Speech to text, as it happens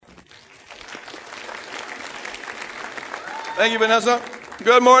Thank you, Vanessa.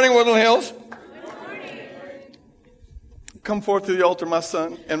 Good morning, Woodland Hills. Good morning. Come forth to the altar, my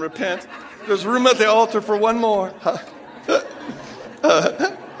son, and repent. There's room at the altar for one more.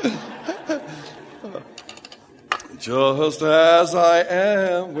 Just as I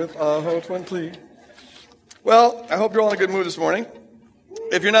am, without one plea. Well, I hope you're all in a good mood this morning.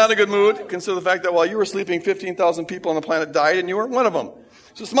 If you're not in a good mood, consider the fact that while you were sleeping, 15,000 people on the planet died, and you weren't one of them.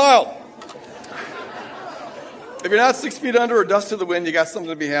 So smile. If you're not 6 feet under or dust to the wind, you got something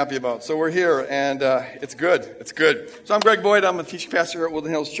to be happy about. So we're here, and it's good. It's good. So I'm Greg Boyd. I'm a teaching pastor here at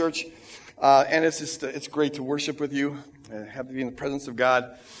Woodland Hills Church, and it's great to worship with you, have to be in the presence of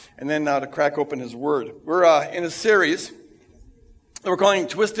God, and then now to crack open His Word. We're in a series that we're calling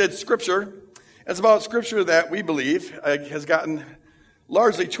Twisted Scripture. It's about Scripture that we believe has gotten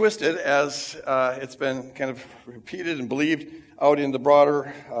largely twisted as it's been kind of repeated and believed out in the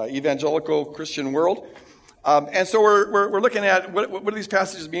broader evangelical Christian world. And so we're looking at what do these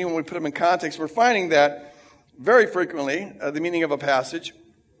passages mean when we put them in context. We're finding that very frequently the meaning of a passage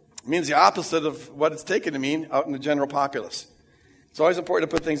means the opposite of what it's taken to mean out in the general populace. It's always important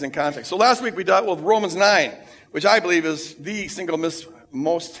to put things in context. So last week we dealt with Romans 9, which I believe is the single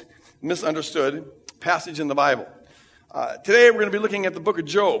most misunderstood passage in the Bible. Today we're going to be looking at the book of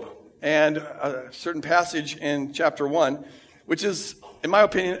Job and a certain passage in chapter 1, which is, in my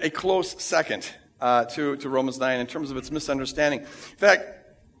opinion, a close second to Romans 9 in terms of its misunderstanding. In fact,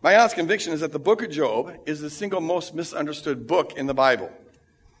 my honest conviction is that the book of Job is the single most misunderstood book in the Bible.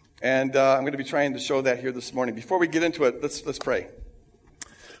 And I'm going to be trying to show that here this morning. Before we get into it, let's pray.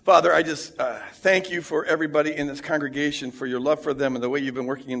 Father, I just thank you for everybody in this congregation, for your love for them and the way you've been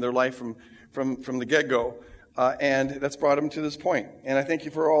working in their life from the get-go. And that's brought them to this point. And I thank you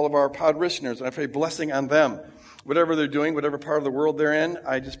for all of our parishioners, and I pray blessing on them. Whatever they're doing, whatever part of the world they're in,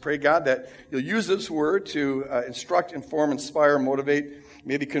 I just pray, God, that you'll use this word to instruct, inform, inspire, motivate,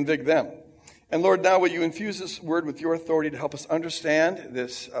 maybe convict them. And Lord, now will you infuse this word with your authority to help us understand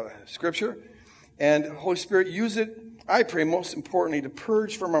this scripture. And Holy Spirit, use it, I pray, most importantly, to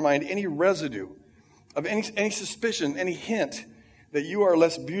purge from our mind any residue of any suspicion, any hint that you are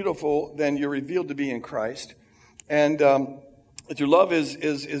less beautiful than you're revealed to be in Christ. And that your love is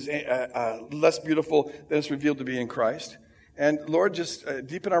less beautiful than it's revealed to be in Christ. And Lord, just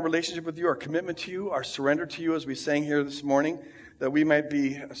deepen our relationship with you, our commitment to you, our surrender to you as we sang here this morning, that we might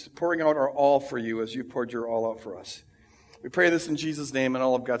be pouring out our all for you as you poured your all out for us. We pray this in Jesus' name, and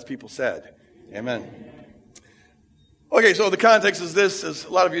all of God's people said, amen. Okay, so the context is this, as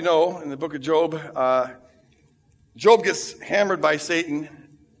a lot of you know, in the book of Job, Job gets hammered by Satan,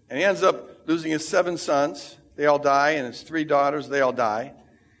 and he ends up losing his 7 sons. They all die, and his 3 daughters, they all die.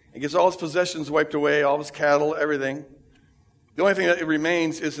 He gets all his possessions wiped away, all his cattle, everything. The only thing that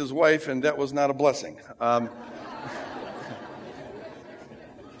remains is his wife, and that was not a blessing.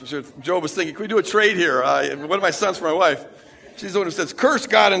 So Job was thinking, can we do a trade here? One of my sons for my wife. She's the one who says, curse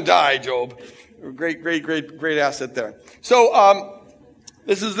God and die, Job. Great asset there. So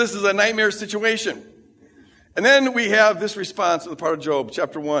this is a nightmare situation. And then we have this response on the part of Job,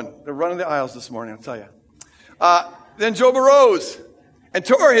 chapter 1. They're running the aisles this morning, I'll tell you. Then Job arose and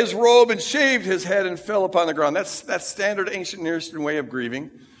tore his robe and shaved his head and fell upon the ground. That's standard ancient Near Eastern way of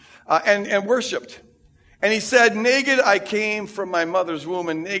grieving. And worshipped. And he said, naked I came from my mother's womb,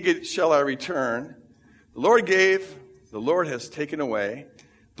 and naked shall I return. The Lord gave, the Lord has taken away.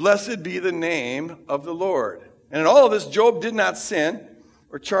 Blessed be the name of the Lord. And in all of this, Job did not sin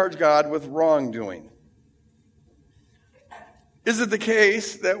or charge God with wrongdoing. Is it the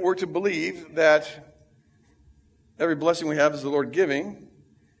case that we're to believe that every blessing we have is the Lord giving,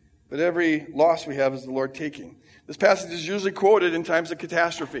 but every loss we have is the Lord taking? This passage is usually quoted in times of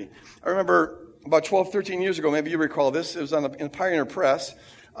catastrophe. I remember about 12, 13 years ago, maybe you recall this, it was in the Pioneer Press.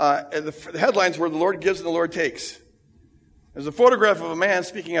 The headlines were, the Lord gives and the Lord takes. There's a photograph of a man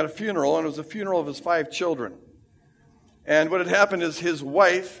speaking at a funeral, and it was a funeral of his 5 children. And what had happened is his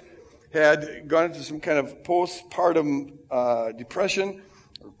wife had gone into some kind of postpartum depression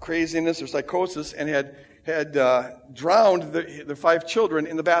or craziness or psychosis, and had drowned the 5 children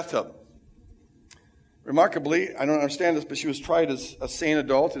in the bathtub. Remarkably, I don't understand this, but she was tried as a sane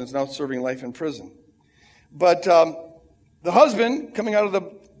adult and is now serving life in prison. But the husband, coming out of the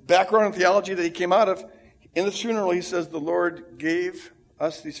background of theology that he came out of, in the funeral he says, the Lord gave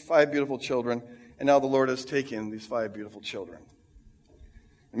us these 5 beautiful children, and now the Lord has taken these 5 beautiful children.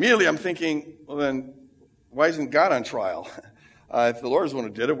 Immediately I'm thinking, well then, why isn't God on trial? If the Lord is the one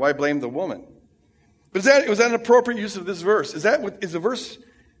who did it, why blame the woman? But was that an appropriate use of this verse? Is the verse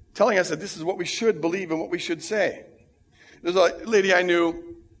telling us that this is what we should believe and what we should say? There's a lady I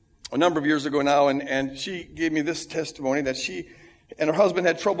knew a number of years ago now, and she gave me this testimony that she and her husband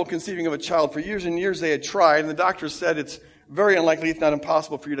had trouble conceiving of a child. For years and years they had tried, and the doctor said it's very unlikely, if not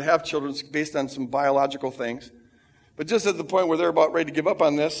impossible, for you to have children based on some biological things. But just at the point where they're about ready to give up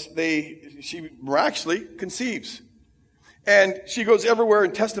on this, she miraculously conceives. And she goes everywhere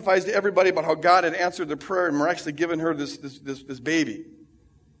and testifies to everybody about how God had answered the prayer and miraculously given her this baby.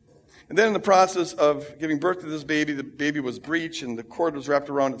 And then in the process of giving birth to this baby, the baby was breech and the cord was wrapped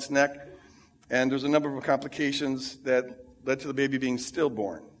around its neck. And there's a number of complications that led to the baby being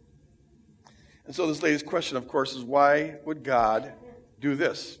stillborn. And so this lady's question, of course, is why would God do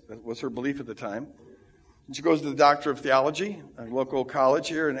this? That was her belief at the time. And she goes to the doctor of theology at a local college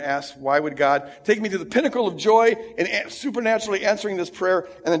here and asks, why would God take me to the pinnacle of joy and supernaturally answering this prayer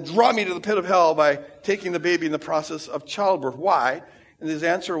and then draw me to the pit of hell by taking the baby in the process of childbirth? Why? And his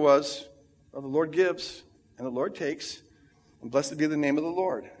answer was, well, the Lord gives and the Lord takes, and blessed be the name of the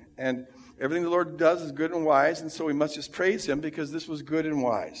Lord. And everything the Lord does is good and wise, and so we must just praise him because this was good and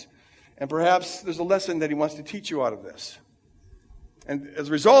wise. And perhaps there's a lesson that he wants to teach you out of this. And as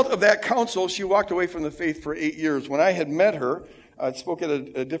a result of that counsel, she walked away from the faith for 8 years. When I had met her, I spoke at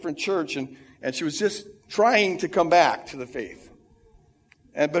a different church, and she was just trying to come back to the faith.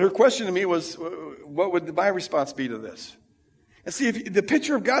 But her question to me was, what would my response be to this? And see, if the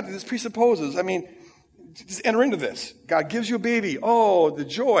picture of God that this presupposes, just enter into this. God gives you a baby. Oh, the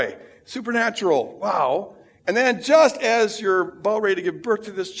joy. Supernatural. Wow. And then just as you're about ready to give birth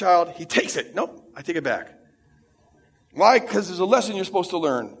to this child, he takes it. Nope, I take it back. Why? Because there's a lesson you're supposed to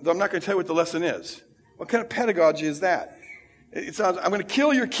learn. Though I'm not going to tell you what the lesson is. What kind of pedagogy is that? It sounds, I'm going to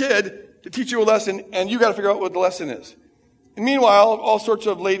kill your kid to teach you a lesson, and you got to figure out what the lesson is. And meanwhile, all sorts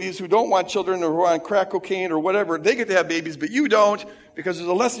of ladies who don't want children or who are on crack cocaine or whatever, they get to have babies, but you don't, because there's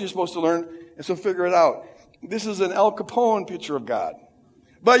a lesson you're supposed to learn, and so figure it out. This is an Al Capone picture of God.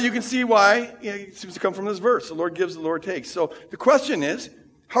 But you can see why it seems to come from this verse. The Lord gives, the Lord takes. So the question is,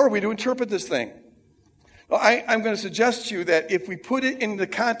 how are we to interpret this thing? Well, I'm going to suggest to you that if we put it in the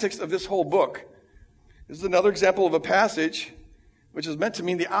context of this whole book, this is another example of a passage which is meant to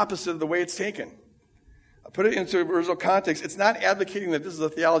mean the opposite of the way it's taken. I put it into original context. It's not advocating that this is a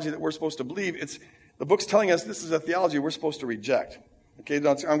theology that we're supposed to believe. The book's telling us this is a theology we're supposed to reject. Okay, I'm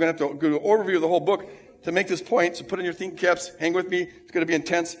going to have to do an overview of the whole book to make this point, so put in your thinking caps, hang with me. It's going to be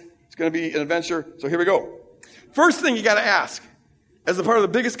intense. It's going to be an adventure. So here we go. First thing you got to ask, as a part of the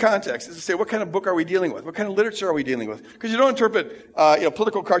biggest context, is to say, what kind of book are we dealing with? What kind of literature are we dealing with? Because you don't interpret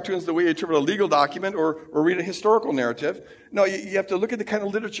political cartoons the way you interpret a legal document or read a historical narrative. No, you have to look at the kind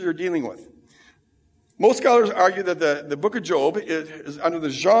of literature you're dealing with. Most scholars argue that the book of Job is under the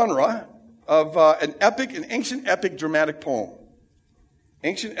genre of an ancient epic dramatic poem.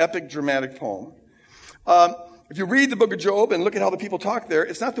 Ancient epic dramatic poem. If you read the book of Job and look at how the people talk there,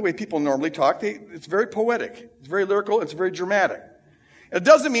 it's not the way people normally talk. It's very poetic. It's very lyrical. It's very dramatic. It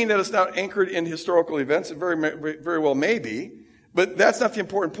doesn't mean that it's not anchored in historical events. It very well may be. But that's not the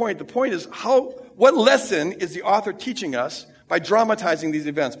important point. The point is what lesson is the author teaching us by dramatizing these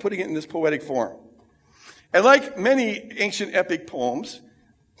events, putting it in this poetic form? And like many ancient epic poems,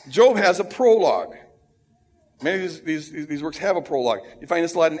 Job has a prologue. Many of these works have a prologue. You find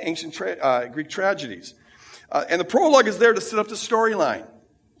this a lot in ancient Greek tragedies. And the prologue is there to set up the storyline.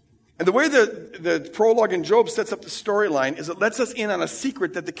 And the way the prologue in Job sets up the storyline is it lets us in on a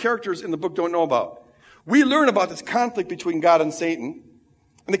secret that the characters in the book don't know about. We learn about this conflict between God and Satan,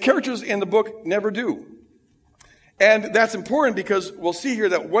 and the characters in the book never do. And that's important because we'll see here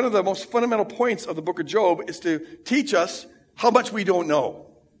that one of the most fundamental points of the book of Job is to teach us how much we don't know.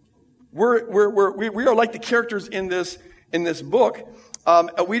 We are like the characters in this book.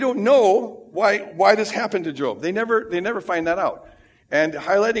 We don't know why this happened to Job. They never find that out. And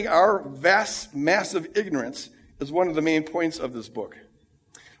highlighting our vast, massive ignorance is one of the main points of this book.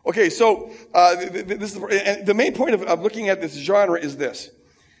 Okay, so the main point of looking at this genre is this.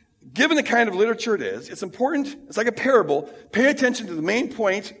 Given the kind of literature it is, it's important, it's like a parable, pay attention to the main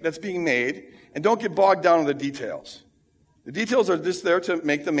point that's being made and don't get bogged down in the details. The details are just there to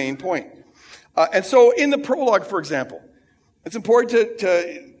make the main point. And so in the prologue, for example, it's important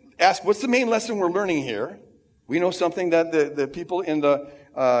to ask, what's the main lesson we're learning here? We know something that the people in the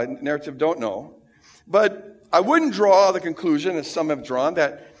narrative don't know. But I wouldn't draw the conclusion, as some have drawn,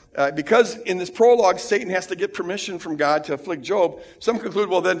 that because in this prologue, Satan has to get permission from God to afflict Job, some conclude,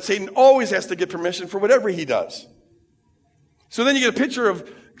 well, then Satan always has to get permission for whatever he does. So then you get a picture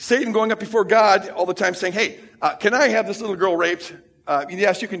of Satan going up before God all the time saying, hey, can I have this little girl raped?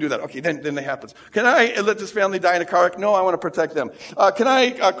 Yes, you can do that. Okay, then it happens. Can I let this family die in a car wreck? No, I want to protect them. Can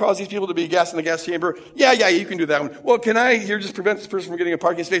I cause these people to be gassed in the gas chamber? Yeah, you can do that one. Well, can I here just prevent this person from getting a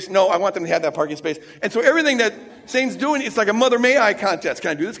parking space? No, I want them to have that parking space. And so everything that Satan's doing, it's like a Mother May I contest.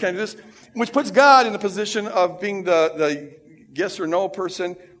 Can I do this? Can I do this? Which puts God in the position of being the yes or no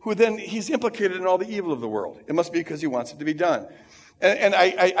person, who then he's implicated in all the evil of the world. It must be because he wants it to be done. And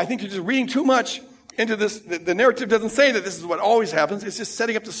I think you're just reading too much into this. The narrative doesn't say that this is what always happens. It's just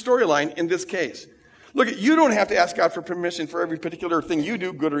setting up the storyline in this case. Look, you don't have to ask God for permission for every particular thing you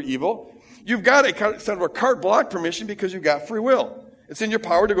do, good or evil. You've got a kind of a carte blanche permission because you've got free will. It's in your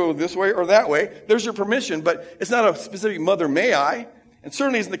power to go this way or that way. There's your permission, but it's not a specific Mother May I. And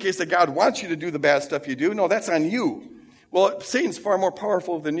certainly isn't the case that God wants you to do the bad stuff you do. No, that's on you. Well, Satan's far more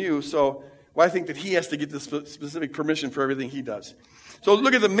powerful than you, so I think that he has to get this specific permission for everything he does. So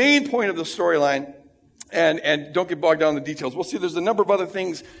look at the main point of the storyline, and don't get bogged down in the details. We'll see there's a number of other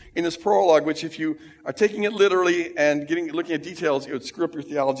things in this prologue, which if you are taking it literally and looking at details, it would screw up your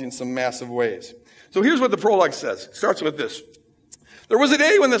theology in some massive ways. So here's what the prologue says. It starts with this. There was a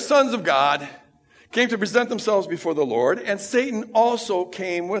day when the sons of God came to present themselves before the Lord, and Satan also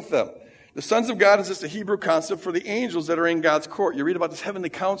came with them. The sons of God is just a Hebrew concept for the angels that are in God's court. You read about this heavenly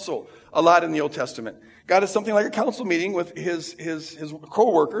council a lot in the Old Testament. God is something like a council meeting with his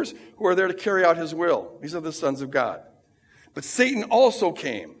co-workers who are there to carry out his will. These are the sons of God. But Satan also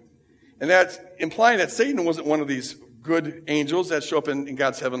came. And that's implying that Satan wasn't one of these good angels that show up in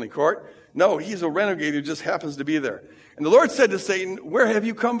God's heavenly court. No, he's a renegade who just happens to be there. And the Lord said to Satan, "Where have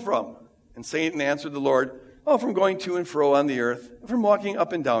you come from?" And Satan answered the Lord, "Oh, from going to and fro on the earth, from walking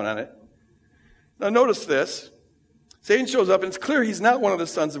up and down on it." Now notice this. Satan shows up, and it's clear he's not one of the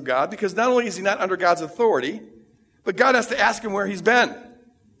sons of God, because not only is he not under God's authority, but God has to ask him where he's been.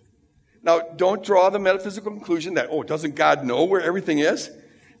 Now, don't draw the metaphysical conclusion that, doesn't God know where everything is?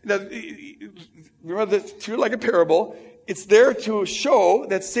 Now, remember, treat it like a parable. It's there to show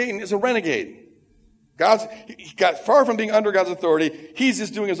that Satan is a renegade. He got far from being under God's authority. He's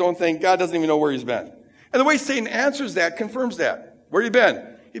just doing his own thing. God doesn't even know where he's been. And the way Satan answers that confirms that. Where you been?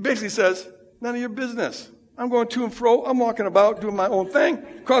 He basically says, none of your business. I'm going to and fro. I'm walking about, doing my own thing,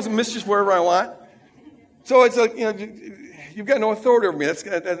 causing mischief wherever I want. So it's like, you've got no authority over me.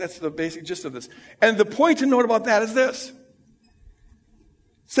 That's the basic gist of this. And the point to note about that is this.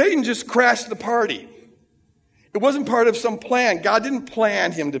 Satan just crashed the party. It wasn't part of some plan. God didn't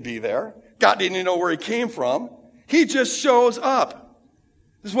plan him to be there. God didn't even know where he came from. He just shows up.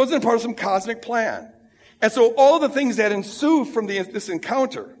 This wasn't part of some cosmic plan. And so all the things that ensue from this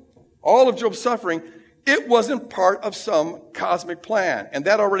encounter, all of Job's suffering, it wasn't part of some cosmic plan. And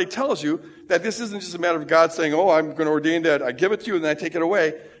that already tells you that this isn't just a matter of God saying, I'm going to ordain that, I give it to you and then I take it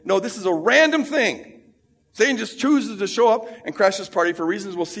away. No, this is a random thing. Satan just chooses to show up and crash this party for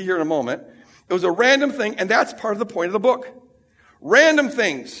reasons we'll see here in a moment. It was a random thing, and that's part of the point of the book. Random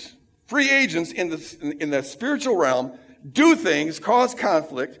things, free agents in the spiritual realm, do things, cause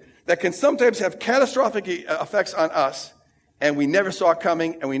conflict, that can sometimes have catastrophic effects on us, and we never saw it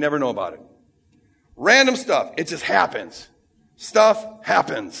coming, and we never know about it. Random stuff. It just happens. Stuff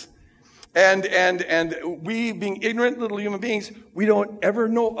happens. And we, being ignorant little human beings, we don't ever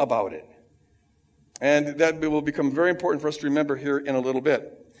know about it. And that will become very important for us to remember here in a little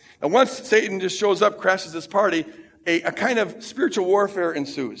bit. Now, once Satan just shows up, crashes this party, a kind of spiritual warfare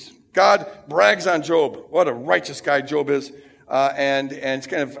ensues. God brags on Job. What a righteous guy Job is. And it's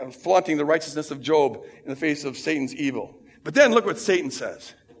kind of flaunting the righteousness of Job in the face of Satan's evil. But then look what Satan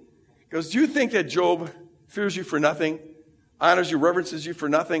says. He goes, do you think that Job fears you for nothing, honors you, reverences you for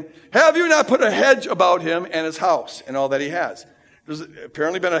nothing? Have you not put a hedge about him and his house and all that he has? There's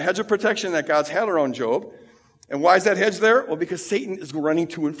apparently been a hedge of protection that God's had around Job. And why is that hedge there? Well, because Satan is running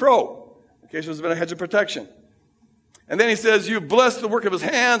to and fro. Okay, so there's been a hedge of protection. And then he says, you've blessed the work of his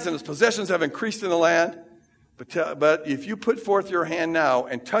hands, and his possessions have increased in the land. But if you put forth your hand now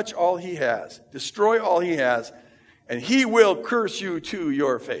and touch all he has, destroy all he has, and he will curse you to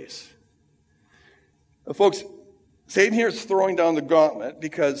your face. Now, folks, Satan here is throwing down the gauntlet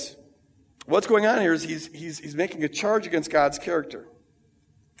because what's going on here is he's making a charge against God's character.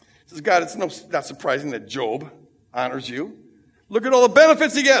 He says, God, it's not surprising that Job honors you. Look at all the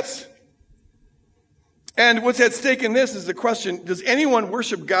benefits he gets. And what's at stake in this is the question, does anyone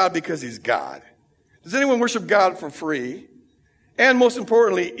worship God because he's God? Does anyone worship God for free? And most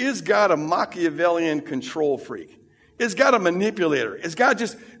importantly, is God a Machiavellian control freak? Is God a manipulator? Is God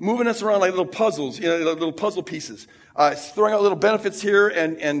just moving us around like little puzzles, little puzzle pieces, throwing out little benefits here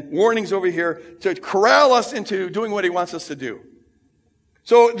and warnings over here to corral us into doing what he wants us to do?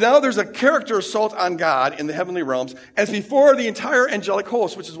 So now there's a character assault on God in the heavenly realms as before the entire angelic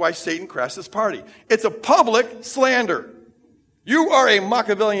host, which is why Satan crashed this party. It's a public slander. You are a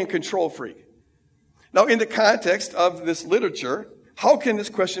Machiavellian control freak. Now, in the context of this literature, how can this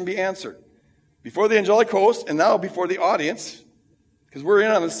question be answered? Before the angelic host and now before the audience, because we're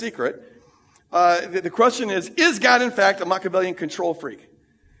in on the secret, the question is God in fact a Machiavellian control freak?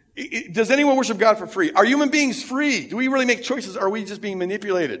 Does anyone worship God for free? Are human beings free? Do we really make choices? Or are we just being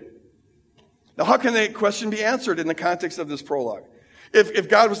manipulated? Now, how can the question be answered in the context of this prologue? If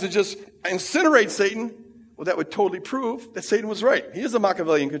God was to just incinerate Satan, well, that would totally prove that Satan was right. He is a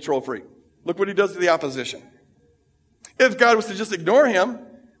Machiavellian control freak. Look what he does to the opposition. If God was to just ignore him,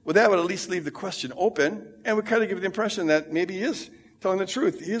 well, that would at least leave the question open and would kind of give the impression that maybe he is telling the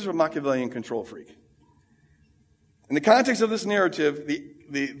truth. He is a Machiavellian control freak. In the context of this narrative,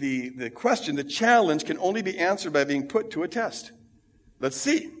 the question, the challenge can only be answered by being put to a test. Let's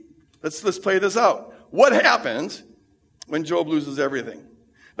see. Let's play this out. What happens when Job loses everything?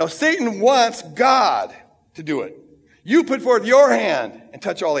 Now, Satan wants God to do it. You put forth your hand and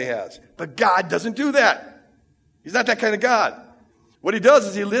touch all he has. But God doesn't do that. He's not that kind of God. What he does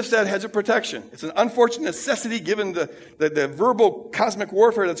is he lifts that hedge of protection. It's an unfortunate necessity given the verbal cosmic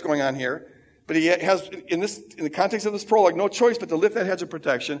warfare that's going on here. But he has, in the context of this prologue, no choice but to lift that hedge of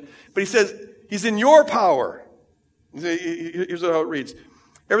protection. But he says, he's in your power. Here's how it reads.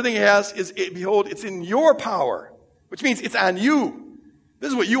 Everything he has is, behold, it's in your power. Which means it's on you. This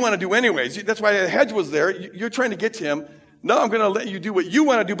is what you want to do anyways. That's why the hedge was there. You're trying to get to him. No, I'm going to let you do what you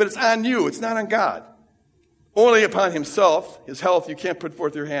want to do, but it's on you. It's not on God. Only upon himself, his health, you can't put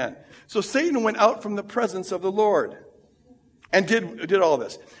forth your hand. So Satan went out from the presence of the Lord and did all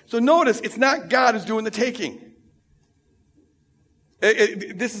this. So notice, it's not God who's doing the taking.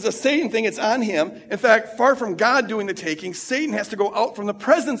 This is a Satan thing. It's on him. In fact, far from God doing the taking, Satan has to go out from the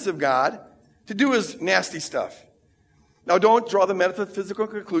presence of God to do his nasty stuff. Now, don't draw the metaphysical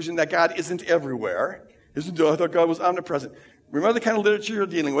conclusion that God isn't everywhere. I thought God was omnipresent. Remember the kind of literature you're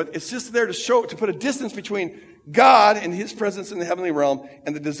dealing with. It's just there to put a distance between God and his presence in the heavenly realm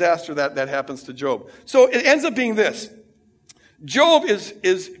and the disaster that happens to Job. So it ends up being this. Job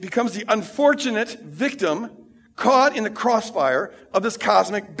becomes the unfortunate victim caught in the crossfire of this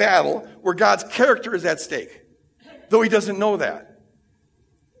cosmic battle where God's character is at stake, though he doesn't know that.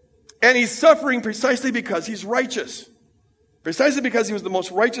 And he's suffering precisely because he's righteous. Precisely because he was the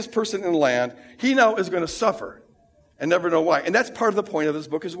most righteous person in the land, he now is going to suffer and never know why. And that's part of the point of this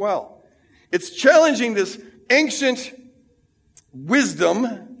book as well. It's challenging this ancient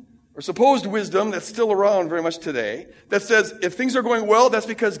wisdom, or supposed wisdom that's still around very much today, that says if things are going well, that's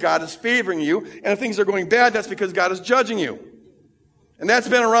because God is favoring you, and if things are going bad, that's because God is judging you. And that's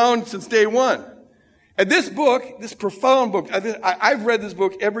been around since day one. And this book, this profound book, I've read this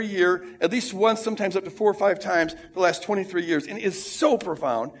book every year, at least once, sometimes up to 4 or 5 times for the last 23 years, and it is so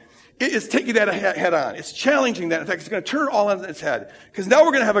profound. It is taking that head on. It's challenging that. In fact, it's going to turn it all on its head. Because now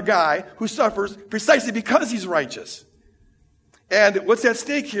we're going to have a guy who suffers precisely because he's righteous. And what's at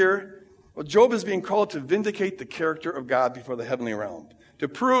stake here? Well, Job is being called to vindicate the character of God before the heavenly realm. To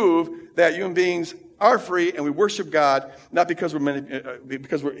prove that human beings are free and we worship God, not because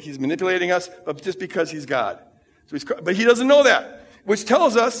he's manipulating us, but just because he's God. But he doesn't know that, which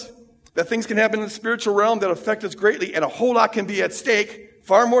tells us that things can happen in the spiritual realm that affect us greatly, and a whole lot can be at stake,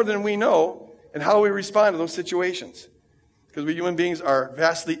 far more than we know, and how we respond to those situations. Because we human beings are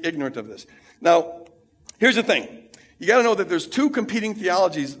vastly ignorant of this. Now, here's the thing. You got to know that there's 2 competing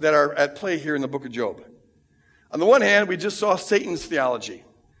theologies that are at play here in the book of Job. On the one hand, we just saw Satan's theology.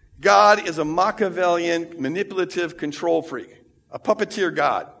 God is a Machiavellian, manipulative control freak, a puppeteer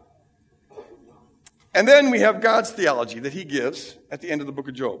God. And then we have God's theology that he gives at the end of the book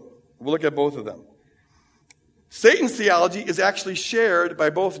of Job. We'll look at both of them. Satan's theology is actually shared by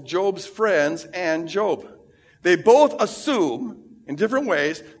both Job's friends and Job. They both assume, in different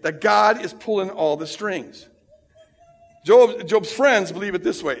ways, that God is pulling all the strings. Job's friends believe it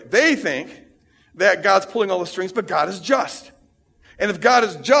this way. They think that God's pulling all the strings, but God is just. And if God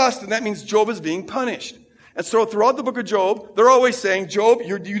is just, then that means Job is being punished. And so throughout the book of Job, they're always saying, Job,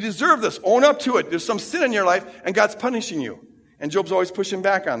 you deserve this. Own up to it. There's some sin in your life, and God's punishing you. And Job's always pushing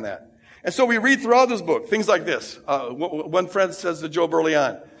back on that. And so we read throughout this book things like this. One friend says to Job early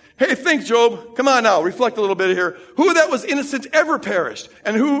on, hey, think, Job. Come on now, reflect a little bit here. Who that was innocent ever perished?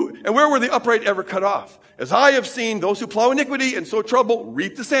 And where were the upright ever cut off? As I have seen, those who plow iniquity and sow trouble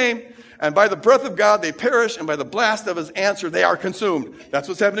reap the same. And by the breath of God they perish, and by the blast of his answer they are consumed. That's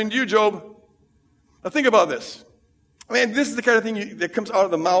what's happening to you, Job. Now think about this. I mean, this is the kind of thing that comes out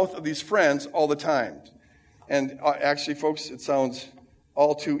of the mouth of these friends all the time. And actually, folks, it sounds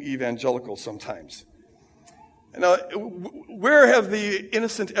all too evangelical sometimes. Now, where have the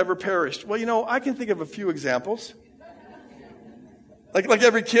innocent ever perished? Well, I can think of a few examples. Like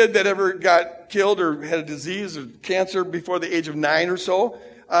every kid that ever got killed or had a disease or cancer before the age of 9 or so,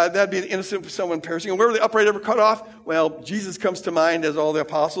 that'd be an innocent someone perishing. And where were the upright ever cut off? Well, Jesus comes to mind, as all the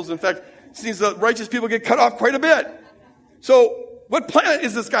apostles. In fact, it seems that righteous people get cut off quite a bit. So, what planet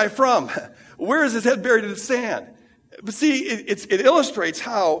is this guy from? Where is his head buried in the sand? But see, it illustrates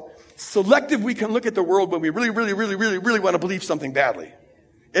how selective we can look at the world when we really want to believe something badly.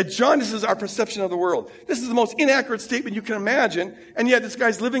 It jaundices our perception of the world. This is the most inaccurate statement you can imagine, and yet this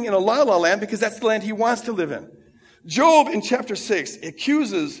guy's living in a la-la land because that's the land he wants to live in. Job, in chapter 6,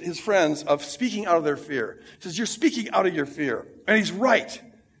 accuses his friends of speaking out of their fear. He says, you're speaking out of your fear. And he's right.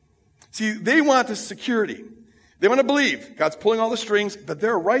 See, they want this security. They want to believe God's pulling all the strings, but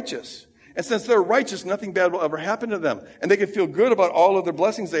they're righteous. And since they're righteous, nothing bad will ever happen to them. And they can feel good about all of the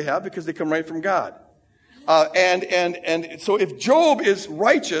blessings they have because they come right from God. And so if Job is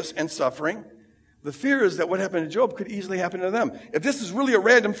righteous and suffering, the fear is that what happened to Job could easily happen to them. If this is really a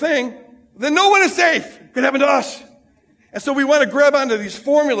random thing, then no one is safe. It could happen to us. And so we want to grab onto these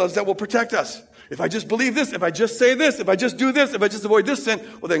formulas that will protect us. If I just believe this, if I just say this, if I just do this, if I just avoid this sin,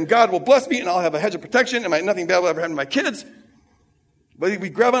 well then God will bless me and I'll have a hedge of protection and nothing bad will ever happen to my kids. But we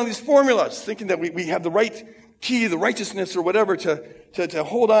grab onto these formulas thinking that we have the right key, the righteousness or whatever to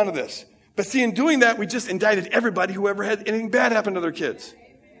hold on to this. But see, in doing that, we just indicted everybody who ever had anything bad happen to their kids.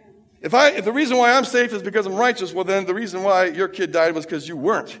 If the reason why I'm safe is because I'm righteous, well then the reason why your kid died was because you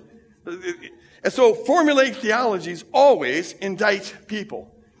weren't. And so formulaic theologies always indict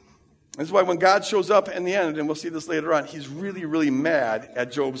people. This is why when God shows up in the end, and we'll see this later on, he's really mad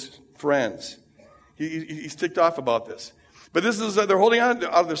at Job's friends. He's ticked off about this. But this is, they're holding on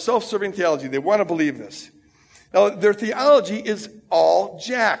to their self-serving theology. They want to believe this. Now, their theology is all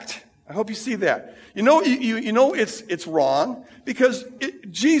jacked. I hope you see that. You know it's wrong because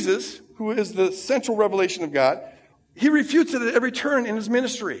Jesus, who is the central revelation of God, he refutes it at every turn in his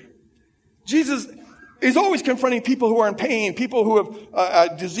ministry. Jesus is always confronting people who are in pain, people who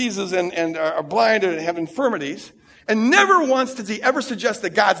have diseases and are blind and have infirmities, and never once does he ever suggest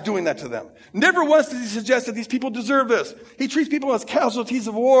that God's doing that to them. Never once does he suggest that these people deserve this. He treats people as casualties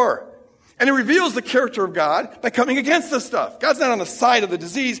of war. And he reveals the character of God by coming against this stuff. God's not on the side of the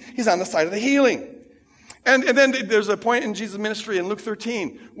disease, he's on the side of the healing. And then there's a point in Jesus' ministry in Luke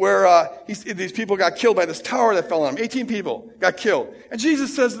 13 where these people got killed by this tower that fell on them. 18 people got killed. And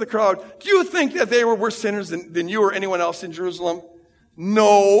Jesus says to the crowd, do you think that they were worse sinners than you or anyone else in Jerusalem?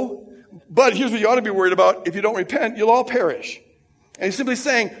 No. But here's what you ought to be worried about. If you don't repent, you'll all perish. And he's simply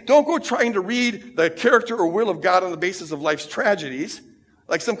saying, don't go trying to read the character or will of God on the basis of life's tragedies,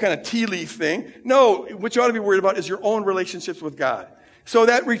 like some kind of tea leaf thing. No, what you ought to be worried about is your own relationships with God. So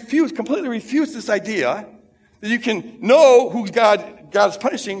that completely refutes this idea that you can know who God is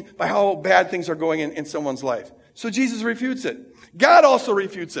punishing by how bad things are going in someone's life. So Jesus refutes it. God also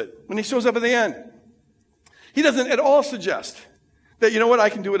refutes it when he shows up at the end. He doesn't at all suggest that, you know what, I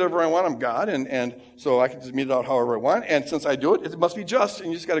can do whatever I want. I'm God, and so I can just mete it out however I want. And since I do it, it must be just,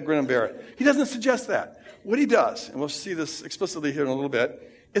 and you just got to grin and bear it. He doesn't suggest that. What he does, and we'll see this explicitly here in a little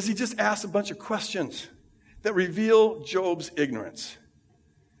bit, is he just asks a bunch of questions that reveal Job's ignorance.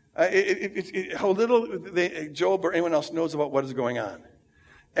 How little Job or anyone else knows about what is going on.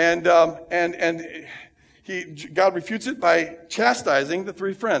 And God refutes it by chastising the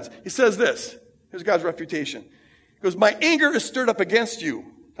three friends. He says this. Here's God's refutation. He goes, my anger is stirred up against you,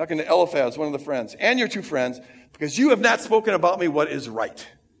 talking to Eliphaz, one of the friends, and your two friends, because you have not spoken about me what is right.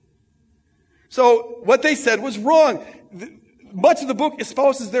 So what they said was wrong. Much of the book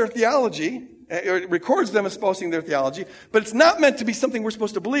espouses their theology, or records them espousing their theology, but it's not meant to be something we're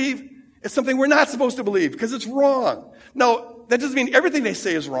supposed to believe. It's something we're not supposed to believe because it's wrong. Now, that doesn't mean everything they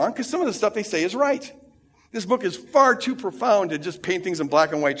say is wrong because some of the stuff they say is right. This book is far too profound to just paint things in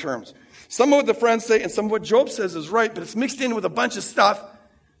black and white terms. Some of what the friends say and some of what Job says is right, but it's mixed in with a bunch of stuff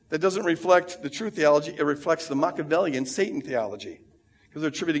that doesn't reflect the true theology. It reflects the Machiavellian Satan theology because they're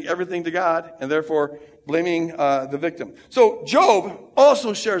attributing everything to God and therefore blaming the victim. So Job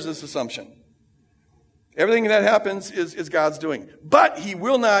also shares this assumption. Everything that happens is God's doing. But he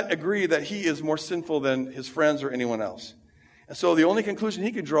will not agree that he is more sinful than his friends or anyone else. And so the only conclusion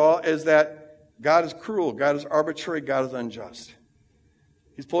he could draw is that God is cruel, God is arbitrary, God is unjust.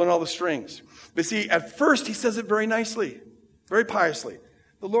 He's pulling all the strings. But see, at first he says it very nicely, very piously.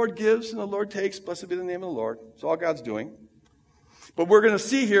 The Lord gives and the Lord takes. Blessed be the name of the Lord. It's all God's doing. But we're going to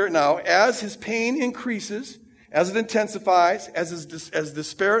see here now, as his pain increases, as it intensifies, as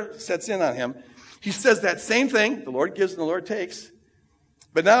despair sets in on him, he says that same thing, the Lord gives and the Lord takes,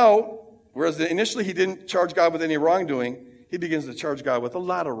 But now, whereas initially he didn't charge God with any wrongdoing, he begins to charge God with a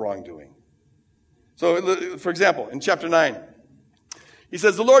lot of wrongdoing. So, for example, in chapter 9, he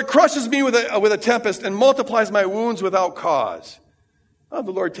says, the Lord crushes me with a tempest and multiplies my wounds without cause. Well,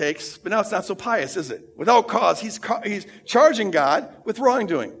 the Lord takes, but now it's not so pious, is it? Without cause, he's charging God with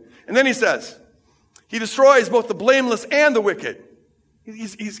wrongdoing. And then he says, he destroys both the blameless and the wicked.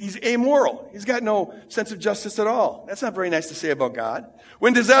 He's amoral. He's got no sense of justice at all. That's not very nice to say about God.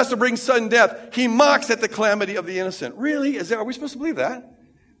 When disaster brings sudden death, he mocks at the calamity of the innocent. Really? Are we supposed to believe that?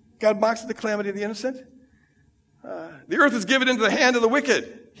 God mocks at the calamity of the innocent? The earth is given into the hand of the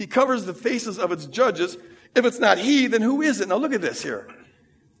wicked. He covers the faces of its judges. If it's not he, then who is it? Now look at this here.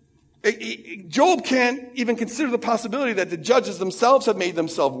 Job can't even consider the possibility that the judges themselves have made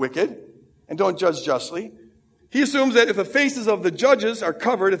themselves wicked and don't judge justly. He assumes that if the faces of the judges are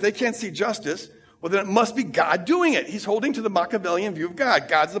covered, if they can't see justice, well, then it must be God doing it. He's holding to the Machiavellian view of God.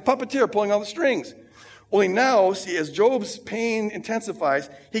 God's the puppeteer pulling all the strings. Only now, see, as Job's pain intensifies,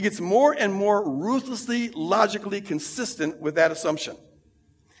 he gets more and more ruthlessly, logically consistent with that assumption.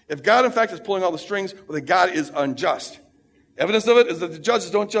 If God, in fact, is pulling all the strings, well, then God is unjust. Evidence of it is that the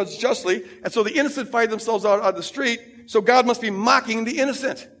judges don't judge justly, and so the innocent find themselves out on the street, so God must be mocking the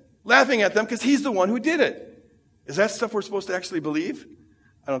innocent, laughing at them because he's the one who did it. Is that stuff we're supposed to actually believe?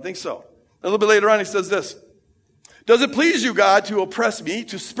 I don't think so. A little bit later on, he says this. Does it please you, God, to oppress me,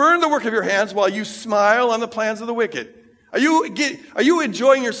 to spurn the work of your hands while you smile on the plans of the wicked? Are you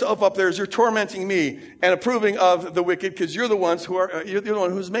enjoying yourself up there as you're tormenting me and approving of the wicked because you're the one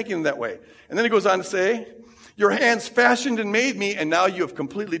who's making them that way? And then he goes on to say, your hands fashioned and made me, and now you have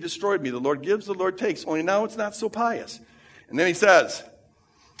completely destroyed me. The Lord gives, the Lord takes. Only now it's not so pious. And then he says,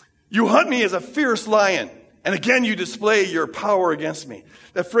 you hunt me as a fierce lion. And again, you display your power against me.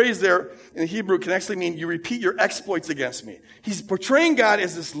 That phrase there in Hebrew can actually mean you repeat your exploits against me. He's portraying God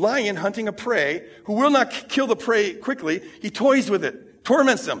as this lion hunting a prey who will not kill the prey quickly. He toys with it,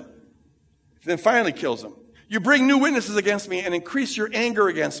 torments them, then finally kills them. You bring new witnesses against me and increase your anger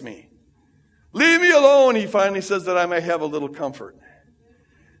against me. Leave me alone, he finally says, that I may have a little comfort.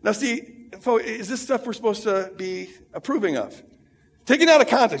 Now see, is this stuff we're supposed to be approving of? Taken out of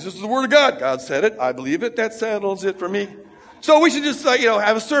context, this is the word of God. God said it. I believe it. That settles it for me. So we should just,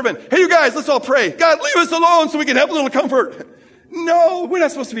 have a sermon. Hey, you guys, let's all pray. God, leave us alone so we can have a little comfort. No, we're not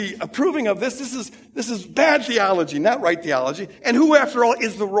supposed to be approving of this. This is bad theology, not right theology. And who, after all,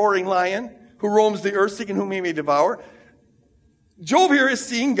 is the roaring lion who roams the earth seeking whom he may devour? Job here is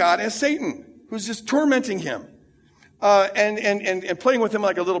seeing God as Satan, who's just tormenting him and playing with him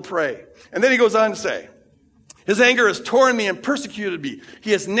like a little prey. And then he goes on to say, his anger has torn me and persecuted me.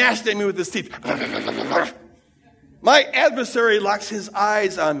 He has gnashed at me with his teeth. My adversary locks his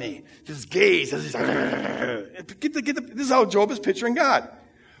eyes on me. His gaze. This is how Job is picturing God,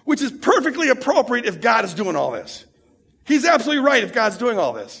 which is perfectly appropriate if God is doing all this. He's absolutely right if God's doing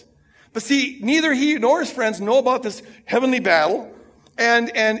all this. But see, neither he nor his friends know about this heavenly battle.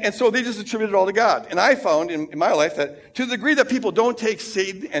 And so they just attribute it all to God. And I found in my life that to the degree that people don't take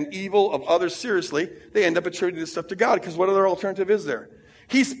Satan and evil of others seriously, they end up attributing this stuff to God, because what other alternative is there?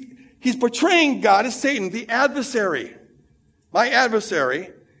 He's portraying God as Satan, the adversary. My adversary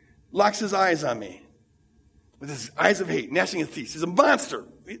locks his eyes on me with his eyes of hate, gnashing his teeth. He's a monster.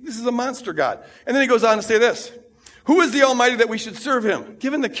 This is a monster God. And then he goes on to say this. Who is the Almighty that we should serve him?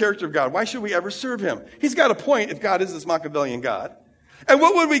 Given the character of God, why should we ever serve him? He's got a point if God is this Machiavellian God. And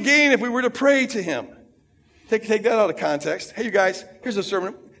what would we gain if we were to pray to him? Take that out of context. Hey, you guys, here's a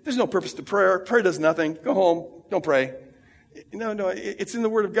sermon. There's no purpose to prayer. Prayer does nothing. Go home. Don't pray. No, it's in the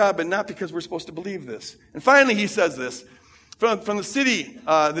Word of God, but not because we're supposed to believe this. And finally, he says this. From the city,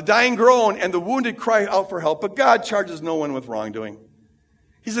 the dying groan and the wounded cry out for help, but God charges no one with wrongdoing.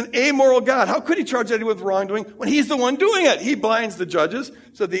 He's an amoral God. How could he charge anyone with wrongdoing when he's the one doing it? He blinds the judges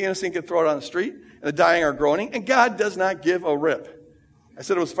so the innocent can throw it on the street, and the dying are groaning, and God does not give a rip. I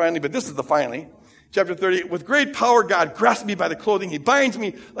said it was finally, but this is the finally. Chapter 30, with great power, God grasps me by the clothing. He binds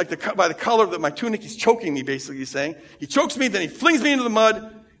me by the collar of my tunic. He's choking me, basically, he's saying. He chokes me, then he flings me into the mud,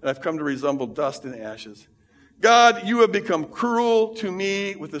 and I've come to resemble dust and ashes. God, you have become cruel to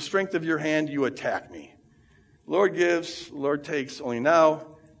me. With the strength of your hand, you attack me. Lord gives, Lord takes. Only now,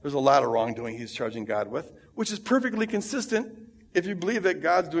 there's a lot of wrongdoing he's charging God with, which is perfectly consistent if you believe that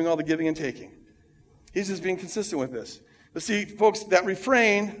God's doing all the giving and taking. He's just being consistent with this. But see, folks, that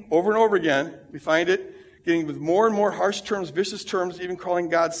refrain, over and over again, we find it getting with more and more harsh terms, vicious terms, even calling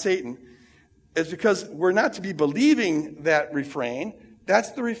God Satan, is because we're not to be believing that refrain.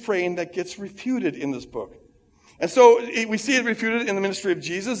 That's the refrain that gets refuted in this book. And so we see it refuted in the ministry of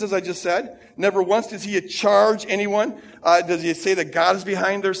Jesus, as I just said. Never once does he charge anyone. Does he say that God is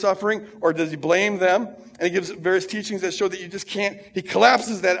behind their suffering, or does he blame them? And he gives various teachings that show that you just can't. He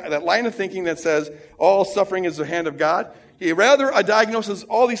collapses that line of thinking that says all suffering is the hand of God. He rather diagnoses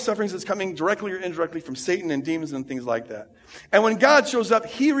all these sufferings as coming directly or indirectly from Satan and demons and things like that. And when God shows up,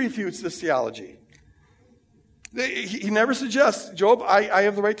 he refutes this theology. He never suggests, Job, I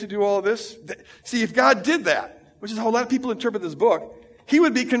have the right to do all of this. See, if God did that, which is how a lot of people interpret this book, he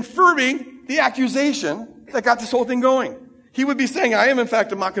would be confirming the accusation that got this whole thing going. He would be saying, I am in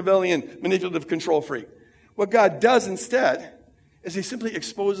fact a Machiavellian, manipulative control freak. What God does instead is he simply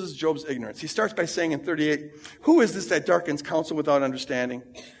exposes Job's ignorance. He starts by saying in 38, who is this that darkens counsel without understanding?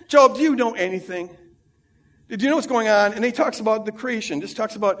 Job, do you know anything? Do you know what's going on? And he talks about the creation, just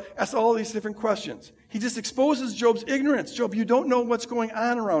talks about, asks all these different questions. He just exposes Job's ignorance. Job, you don't know what's going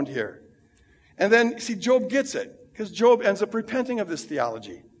on around here. And then, see, Job gets it, because Job ends up repenting of this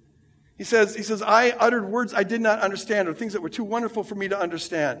theology. He says, I uttered words I did not understand, or things that were too wonderful for me to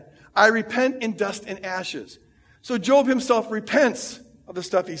understand. I repent in dust and ashes. So Job himself repents of the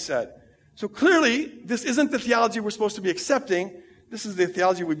stuff he said. So clearly, this isn't the theology we're supposed to be accepting. This is the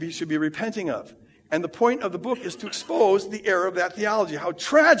theology we should be repenting of. And the point of the book is to expose the error of that theology. How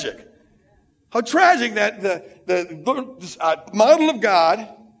tragic that this model of God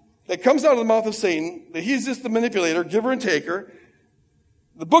that comes out of the mouth of Satan, that he's just the manipulator, giver and taker.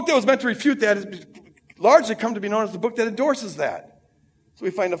 The book that was meant to refute that has largely come to be known as the book that endorses that. So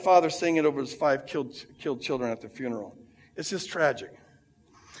we find a father saying it over his 5 killed children at the funeral. It's just tragic.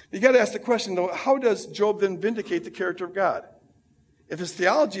 You got to ask the question, though, how does Job then vindicate the character of God? If his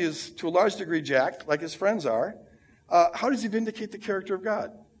theology is to a large degree jacked, like his friends are, how does he vindicate the character of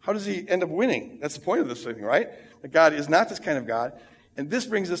God? How does he end up winning? That's the point of this thing, right? That God is not this kind of God. And this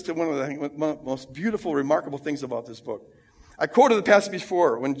brings us to one of the most beautiful, remarkable things about this book. I quoted the passage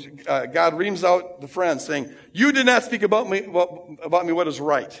before when God reams out the friends saying, you did not speak about me what is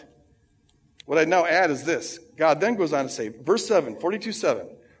right. What I now add is this. God then goes on to say, verse 7, 42:7,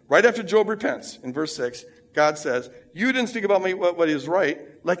 right after Job repents, in verse 6, God says, you didn't speak about me what is right,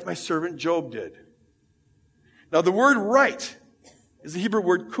 like my servant Job did. Now the word right is the Hebrew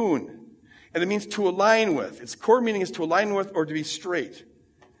word kun. And it means to align with. Its core meaning is to align with or to be straight.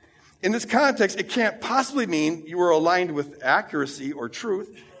 In this context, it can't possibly mean you were aligned with accuracy or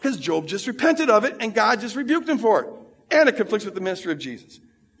truth, because Job just repented of it and God just rebuked him for it. And it conflicts with the ministry of Jesus.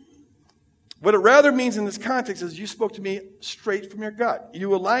 What it rather means in this context is you spoke to me straight from your gut.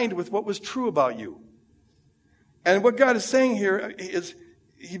 You aligned with what was true about you. And what God is saying here is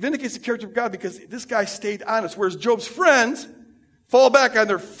he vindicates the character of God because this guy stayed honest, whereas Job's friends fall back on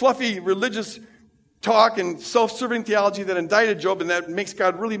their fluffy religious talk and self-serving theology that indicted Job and that makes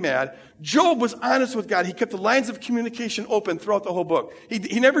God really mad. Job was honest with God. He kept the lines of communication open throughout the whole book.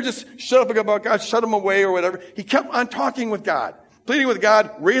 He never just shut up about God, shut him away or whatever. He kept on talking with God, pleading with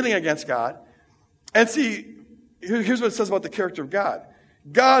God, railing against God. And see, here's what it says about the character of God.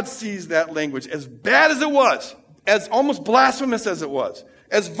 God sees that language as bad as it was, as almost blasphemous as it was,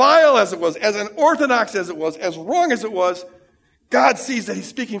 as vile as it was, as unorthodox as it was, as wrong as it was. God sees that he's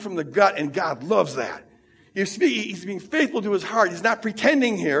speaking from the gut, and God loves that. He's being faithful to his heart. He's not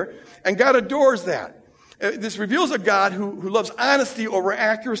pretending here, and God adores that. This reveals a God who loves honesty over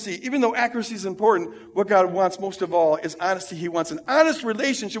accuracy. Even though accuracy is important, what God wants most of all is honesty. He wants an honest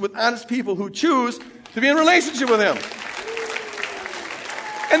relationship with honest people who choose to be in relationship with him.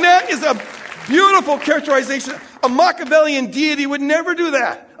 And that is a beautiful characterization. A Machiavellian deity would never do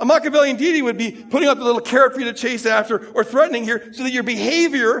that. A Machiavellian deity would be putting up the little carrot for you to chase after or threatening here so that your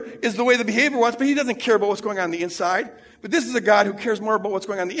behavior is the way the behavior wants, but he doesn't care about what's going on the inside. But this is a God who cares more about what's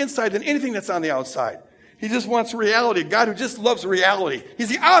going on the inside than anything that's on the outside. He just wants reality. God who just loves reality. He's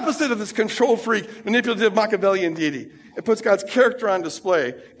the opposite of this control freak, manipulative Machiavellian deity. It puts God's character on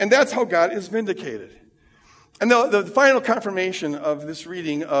display, and that's how God is vindicated. And the final confirmation of this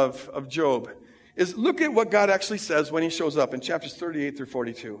reading of Job is look at what God actually says when he shows up in chapters 38 through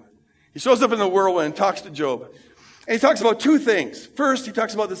 42. He shows up in the whirlwind and talks to Job. And he talks about two things. First, he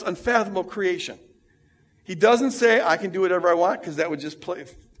talks about this unfathomable creation. He doesn't say, I can do whatever I want, because that would just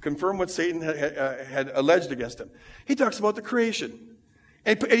confirm what Satan had alleged against him. He talks about the creation.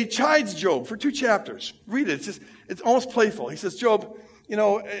 And he chides Job for 2 chapters. Read it. It's almost playful. He says, Job,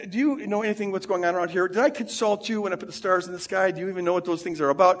 do you know anything what's going on around here? Did I consult you when I put the stars in the sky? Do you even know what those things are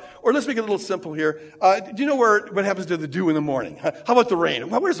about? Or let's make it a little simple here. Do you know what happens to the dew in the morning? How about the rain?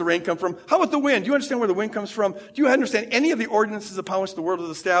 Where does the rain come from? How about the wind? Do you understand where the wind comes from? Do you understand any of the ordinances upon which the world is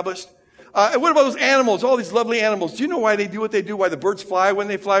established? What about those animals, all these lovely animals? Do you know why they do what they do, why the birds fly, when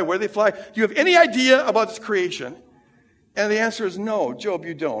they fly, where they fly? Do you have any idea about this creation? And the answer is no, Job,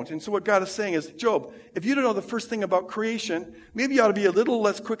 you don't. And so what God is saying is, Job, if you don't know the first thing about creation, maybe you ought to be a little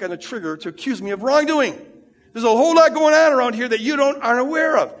less quick on the trigger to accuse me of wrongdoing. There's a whole lot going on around here that you aren't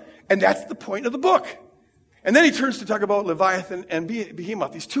aware of. And that's the point of the book. And then he turns to talk about Leviathan and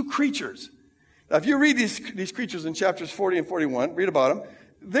Behemoth, these two creatures. Now, if you read these creatures in chapters 40 and 41, read about them,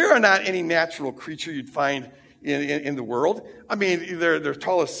 they are not any natural creature you'd find in the world. I mean, they're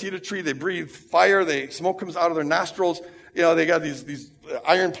tall as cedar tree. They breathe fire. Smoke comes out of their nostrils. You know, they got these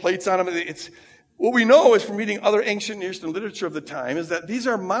iron plates on them. What we know is from reading other ancient Near Eastern literature of the time is that these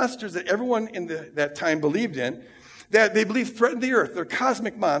are monsters that everyone in that time believed in, that they believed threatened the earth. They're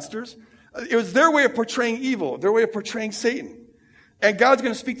cosmic monsters. It was their way of portraying evil, their way of portraying Satan. And God's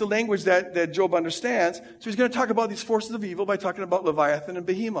going to speak the language that Job understands. So he's going to talk about these forces of evil by talking about Leviathan and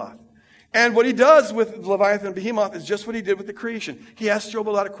Behemoth. And what he does with Leviathan and Behemoth is just what he did with the creation. He asked Job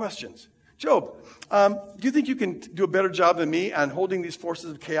a lot of questions. Job, do you think you can do a better job than me on holding these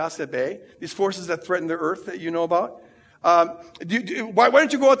forces of chaos at bay? These forces that threaten the earth that you know about? Why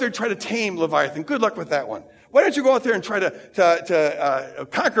don't you go out there and try to tame Leviathan? Good luck with that one. Why don't you go out there and try to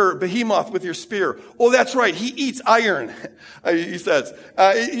conquer Behemoth with your spear? Oh, that's right. He eats iron, he says.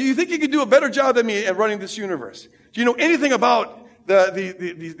 You think you could do a better job than me at running this universe? Do you know anything about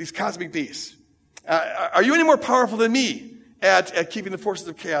these cosmic beasts? Are you any more powerful than me at keeping the forces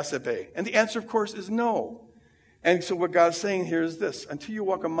of chaos at bay? And the answer, of course, is no. And so what God's saying here is this. Until you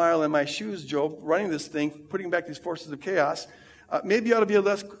walk a mile in my shoes, Job, running this thing, putting back these forces of chaos, maybe you ought to be a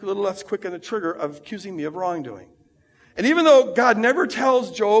little less quick on the trigger of accusing me of wrongdoing. And even though God never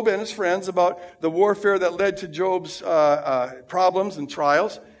tells Job and his friends about the warfare that led to Job's problems and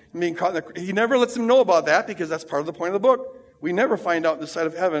trials, being caught he never lets them know about that because that's part of the point of the book. We never find out this side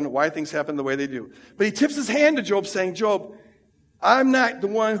of heaven why things happen the way they do. But he tips his hand to Job saying, Job, I'm not the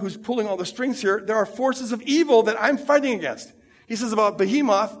one who's pulling all the strings here. There are forces of evil that I'm fighting against. He says about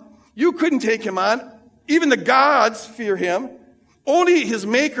Behemoth, you couldn't take him on. Even the gods fear him. Only his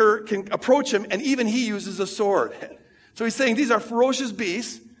maker can approach him, and even he uses a sword. So he's saying these are ferocious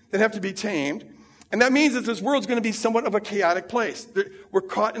beasts that have to be tamed. And that means that this world's going to be somewhat of a chaotic place. We're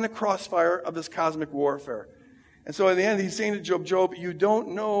caught in the crossfire of this cosmic warfare. And so in the end, he's saying to Job, Job, you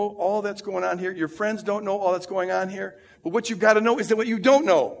don't know all that's going on here. Your friends don't know all that's going on here. But what you've got to know is that what you don't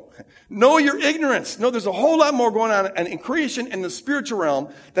know. Know your ignorance. Know there's a whole lot more going on in creation and the spiritual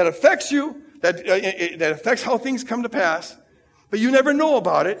realm that affects you, that affects how things come to pass. But you never know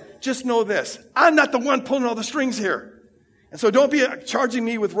about it. Just know this. I'm not the one pulling all the strings here. And so don't be charging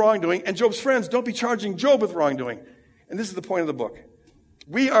me with wrongdoing. And Job's friends, don't be charging Job with wrongdoing. And this is the point of the book.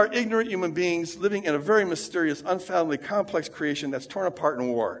 We are ignorant human beings living in a very mysterious, unfathomably complex creation that's torn apart in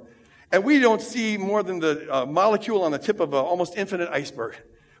war. And we don't see more than the molecule on the tip of an almost infinite iceberg.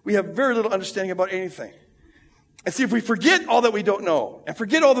 We have very little understanding about anything. And see, if we forget all that we don't know and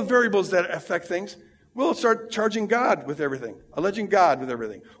forget all the variables that affect things, we'll start charging God with everything, alleging God with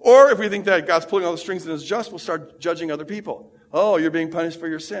everything. Or if we think that God's pulling all the strings and is just, we'll start judging other people. Oh, you're being punished for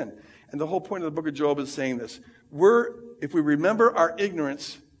your sin. And the whole point of the book of Job is saying this. If we remember our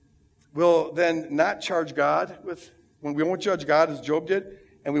ignorance, we'll then not charge God when we won't judge God as Job did,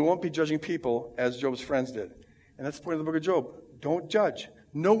 and we won't be judging people as Job's friends did. And that's the point of the book of Job. Don't judge.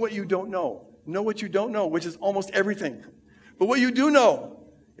 Know what you don't know. Know what you don't know, which is almost everything. But what you do know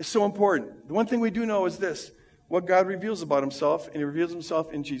is so important. The one thing we do know is this, what God reveals about himself, and he reveals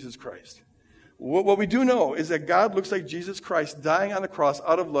himself in Jesus Christ. What we do know is that God looks like Jesus Christ dying on the cross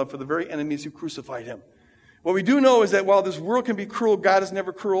out of love for the very enemies who crucified him. What we do know is that while this world can be cruel, God is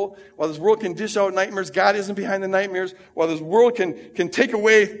never cruel. While this world can dish out nightmares, God isn't behind the nightmares. While this world can take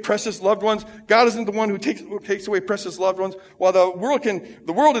away precious loved ones, God isn't the one who takes away precious loved ones. While the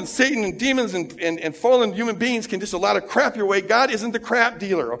world and Satan and demons and fallen human beings can dish a lot of crap your way, God isn't the crap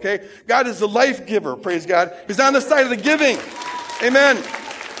dealer, okay? God is the life giver, praise God. He's on the side of the giving. Amen.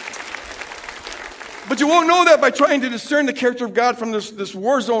 But you won't know that by trying to discern the character of God from this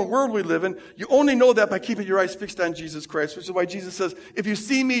war zone world we live in. You only know that by keeping your eyes fixed on Jesus Christ, which is why Jesus says, if you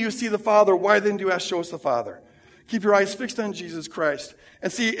see me, you see the Father. Why then do you ask, show us the Father? Keep your eyes fixed on Jesus Christ. And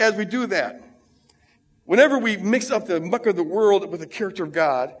see, as we do that, whenever we mix up the muck of the world with the character of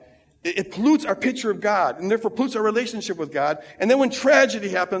God, it pollutes our picture of God, and therefore pollutes our relationship with God. And then when tragedy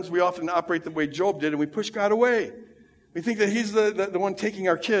happens, we often operate the way Job did, and we push God away. We think that he's the one taking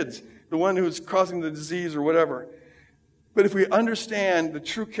our kids, the one who's causing the disease or whatever. But if we understand the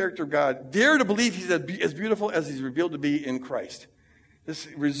true character of God, dare to believe he's as beautiful as he's revealed to be in Christ. Just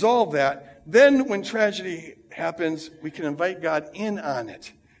resolve that. Then when tragedy happens, we can invite God in on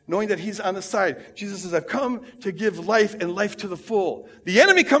it. knowing that he's on the side. Jesus says, I've come to give life and life to the full. The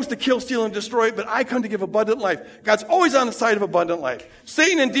enemy comes to kill, steal, and destroy, but I come to give abundant life. God's always on the side of abundant life.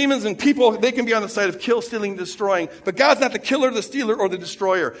 Satan and demons and people, they can be on the side of kill, stealing, and destroying, but God's not the killer, the stealer, or the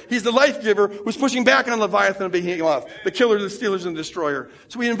destroyer. He's the life giver who's pushing back on Leviathan and Behemoth, the killer, the stealers, and the destroyer.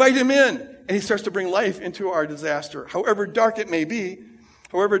 So we invite him in, and he starts to bring life into our disaster. However dark it may be,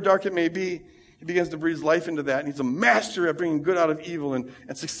 he begins to breathe life into that. And he's a master at bringing good out of evil and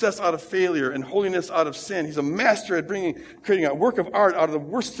success out of failure and holiness out of sin. He's a master at creating a work of art out of the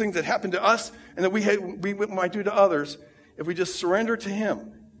worst things that happen to us and that we might do to others if we just surrender to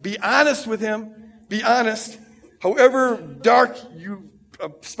him. Be honest with him. Be honest. However dark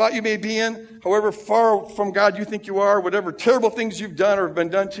spot you may be in, however far from God you think you are, whatever terrible things you've done or have been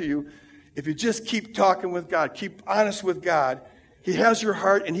done to you, if you just keep talking with God, keep honest with God, he has your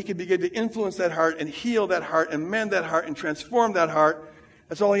heart, and he can begin to influence that heart and heal that heart and mend that heart and transform that heart.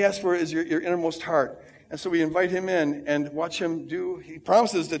 That's all he asks for is your innermost heart. And so we invite him in and watch him do. He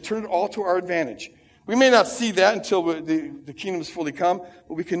promises to turn it all to our advantage. We may not see that until the kingdom is fully come,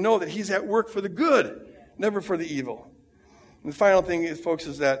 but we can know that he's at work for the good, never for the evil. And the final thing is, folks,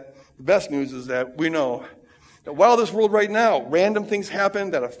 is that the best news is that we know that while this world right now, random things happen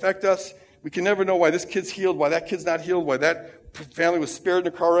that affect us, we can never know why this kid's healed, why that kid's not healed, why that family was spared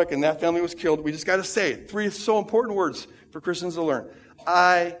in a car wreck and that family was killed. We just got to say 3 so important words for Christians to learn.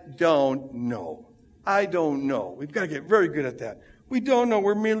 I don't know. I don't know. We've got to get very good at that. We don't know.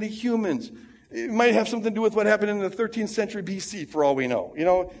 We're merely humans. It might have something to do with what happened in the 13th century BC, for all we know. You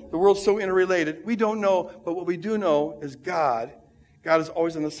know, the world's so interrelated. We don't know, but what we do know is God. God is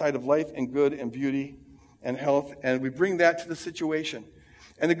always on the side of life and good and beauty and health, and we bring that to the situation.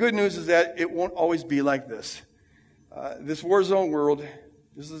 And the good news is that it won't always be like this. This war zone world,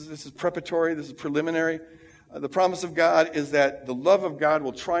 this is preparatory, this is preliminary. The promise of God is that the love of God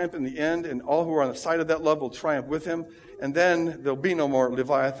will triumph in the end, and all who are on the side of that love will triumph with him. And then there'll be no more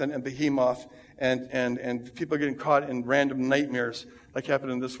Leviathan and Behemoth and people getting caught in random nightmares like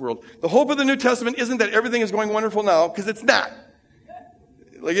happened in this world. The hope of the New Testament isn't that everything is going wonderful now, because it's not.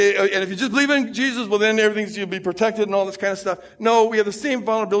 And if you just believe in Jesus, well, then you'll be protected and all this kind of stuff. No, we have the same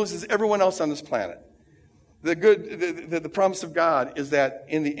vulnerabilities as everyone else on this planet. The promise of God is that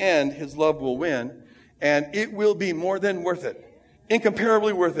in the end, his love will win, and it will be more than worth it,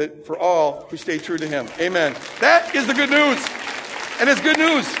 incomparably worth it for all who stay true to him. Amen. That is the good news, and it's good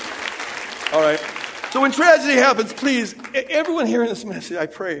news. All right. So when tragedy happens, please, everyone hearing this message, I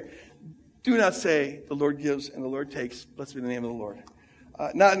pray, do not say the Lord gives and the Lord takes. Blessed be the name of the Lord.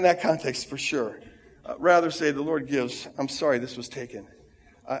 Not in that context, for sure. Rather say the Lord gives. I'm sorry this was taken.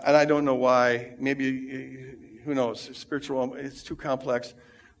 And I don't know why. Maybe, who knows, spiritual, it's too complex.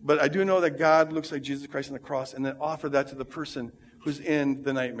 But I do know that God looks like Jesus Christ on the cross and then offered that to the person who's in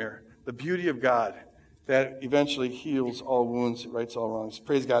the nightmare. The beauty of God that eventually heals all wounds, rights all wrongs.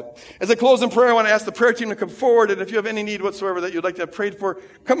 Praise God. As I close in prayer, I want to ask the prayer team to come forward. And if you have any need whatsoever that you'd like to have prayed for,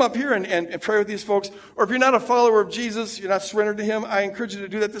 come up here and pray with these folks. Or if you're not a follower of Jesus, you're not surrendered to him, I encourage you to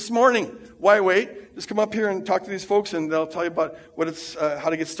do that this morning. Why wait? Just come up here and talk to these folks, and they'll tell you about what it's how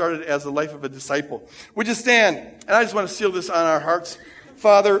to get started as the life of a disciple. Would you stand? And I just want to seal this on our hearts.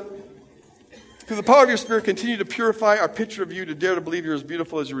 Father, through the power of your Spirit, continue to purify our picture of you, to dare to believe you're as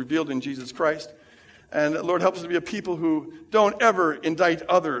beautiful as you're revealed in Jesus Christ. And Lord, help us to be a people who don't ever indict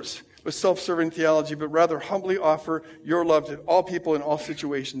others with self-serving theology, but rather humbly offer your love to all people in all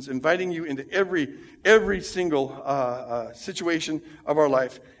situations, inviting you into every single situation of our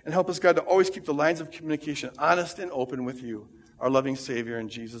life. And help us, God, to always keep the lines of communication honest and open with you, our loving Savior, in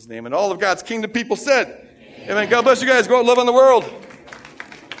Jesus' name. And all of God's kingdom people said, Amen. God bless you guys. Go out and love on the world.